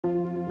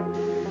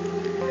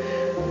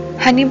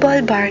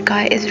Hannibal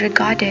Barca is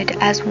regarded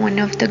as one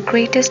of the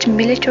greatest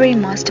military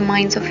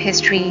masterminds of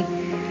history.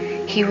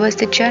 He was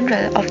the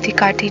general of the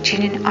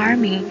Carthaginian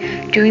army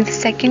during the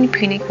Second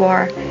Punic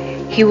War.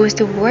 He was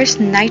the worst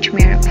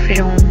nightmare of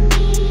Rome.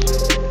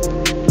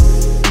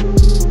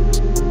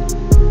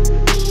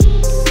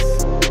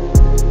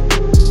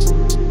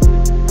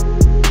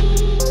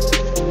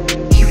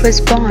 He was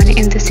born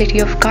in the city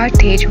of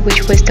Carthage,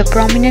 which was the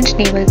prominent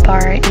naval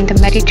power in the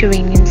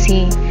Mediterranean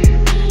Sea,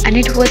 and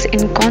it was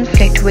in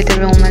conflict with the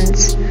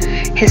Romans.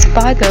 His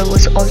father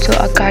was also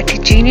a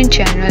Carthaginian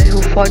general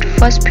who fought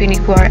First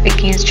Punic War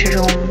against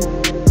Rome.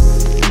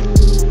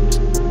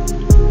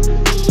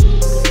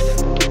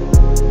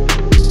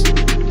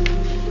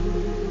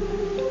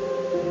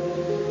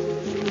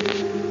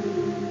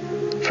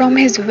 From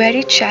his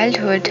very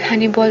childhood,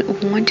 Hannibal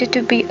wanted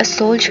to be a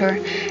soldier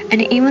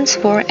and even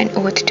swore an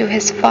oath to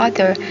his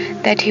father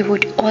that he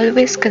would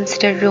always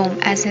consider Rome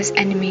as his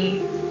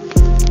enemy.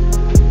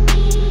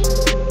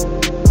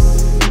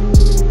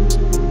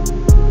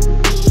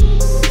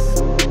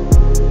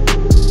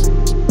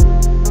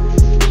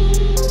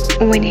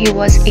 When he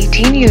was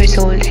 18 years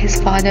old,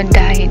 his father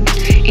died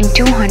in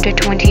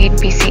 228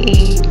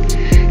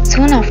 BCE.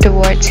 Soon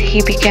afterwards,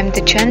 he became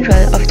the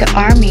general of the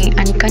army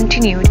and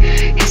continued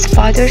his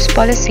father's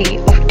policy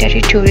of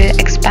territorial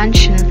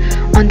expansion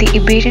on the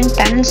Iberian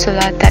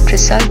Peninsula that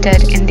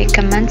resulted in the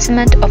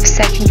commencement of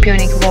Second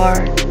Punic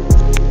War.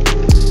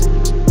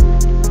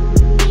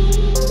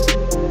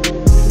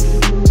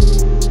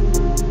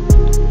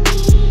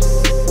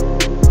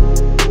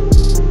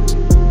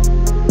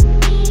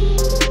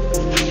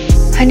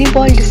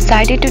 Hannibal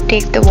decided to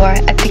take the war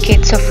at the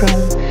gates of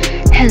Rome.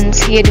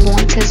 Hence, he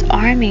advanced his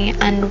army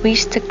and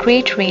reached the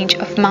great range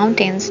of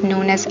mountains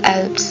known as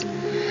Alps.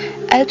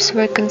 Alps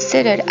were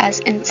considered as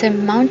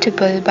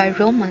insurmountable by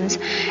Romans,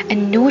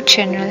 and no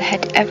general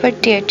had ever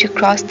dared to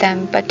cross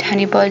them, but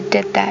Hannibal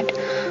did that,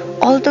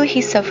 although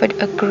he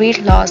suffered a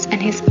great loss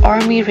and his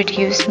army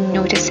reduced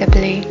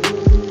noticeably.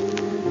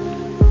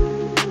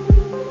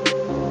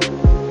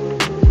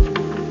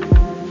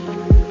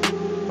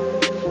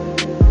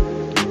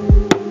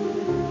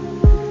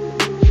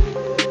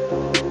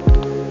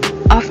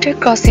 After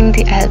crossing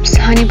the Alps,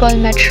 Hannibal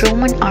met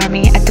Roman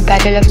army at the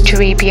Battle of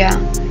Terabia.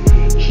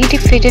 He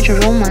defeated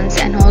Romans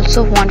and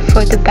also won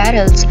further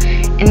battles,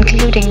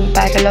 including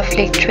Battle of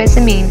Lake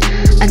Trasimene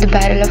and the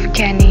Battle of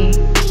Cannae.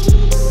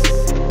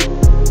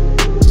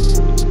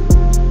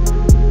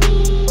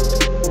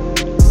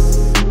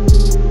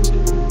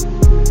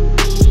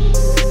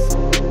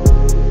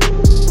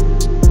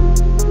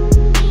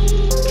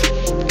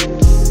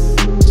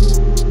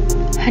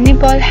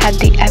 Hannibal had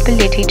the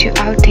ability to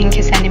outthink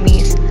his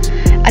enemies.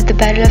 At the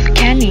Battle of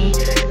Cannae,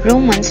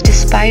 Romans,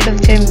 despite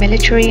of their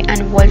military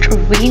and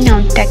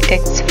world-renowned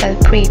tactics, fell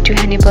prey to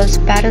Hannibal's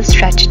battle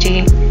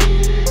strategy.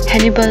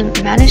 Hannibal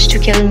managed to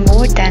kill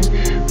more than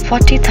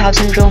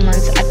 40,000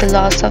 Romans at the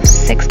loss of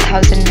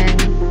 6,000 men.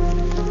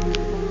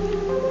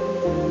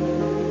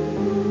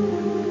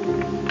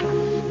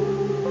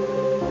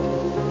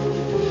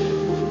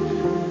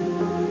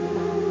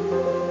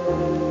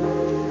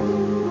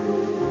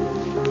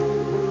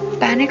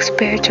 Panic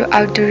spread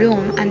throughout the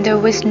Rome, and there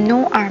was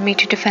no army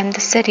to defend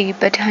the city,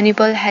 but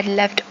Hannibal had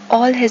left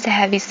all his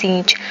heavy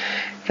siege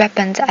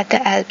weapons at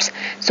the Alps,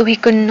 so he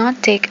could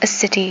not take a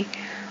city.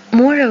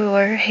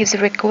 Moreover, his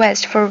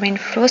request for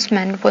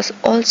reinforcement was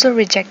also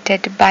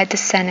rejected by the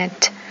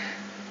Senate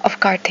of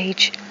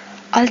Carthage.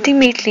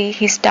 Ultimately,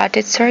 he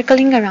started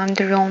circling around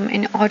the Rome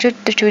in order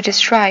to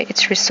destroy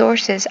its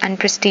resources and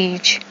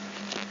prestige.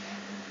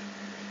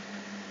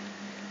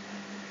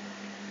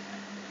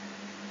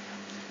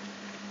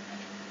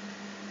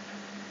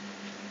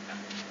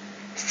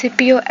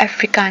 Scipio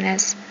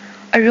Africanus,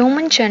 a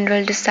Roman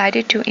general,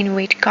 decided to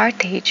invade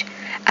Carthage.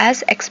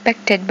 As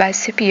expected by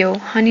Scipio,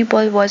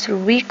 Hannibal was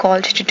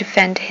recalled to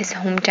defend his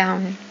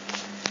hometown.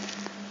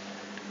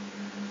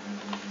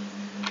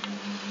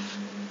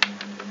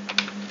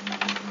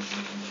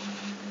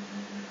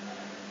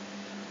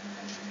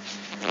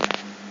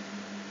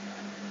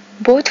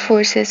 Both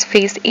forces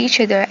faced each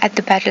other at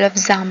the Battle of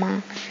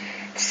Zama.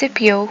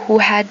 Scipio, who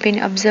had been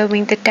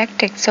observing the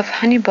tactics of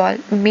Hannibal,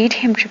 made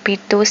him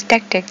repeat those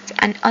tactics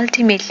and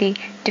ultimately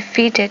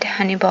defeated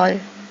Hannibal.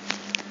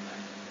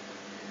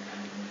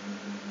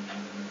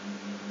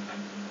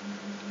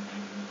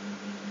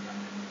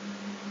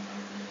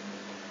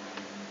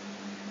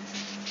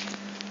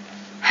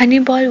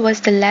 Hannibal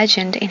was the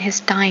legend in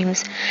his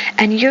times,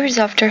 and years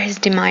after his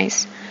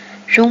demise,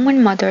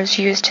 Roman mothers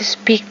used to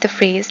speak the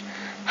phrase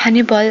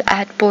Hannibal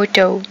at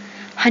Porto,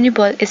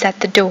 Hannibal is at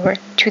the door,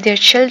 to their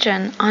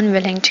children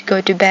unwilling to go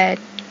to bed.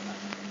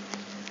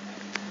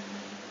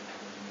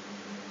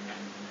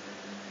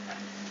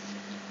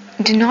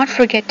 Do not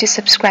forget to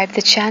subscribe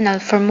the channel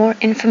for more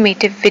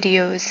informative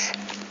videos.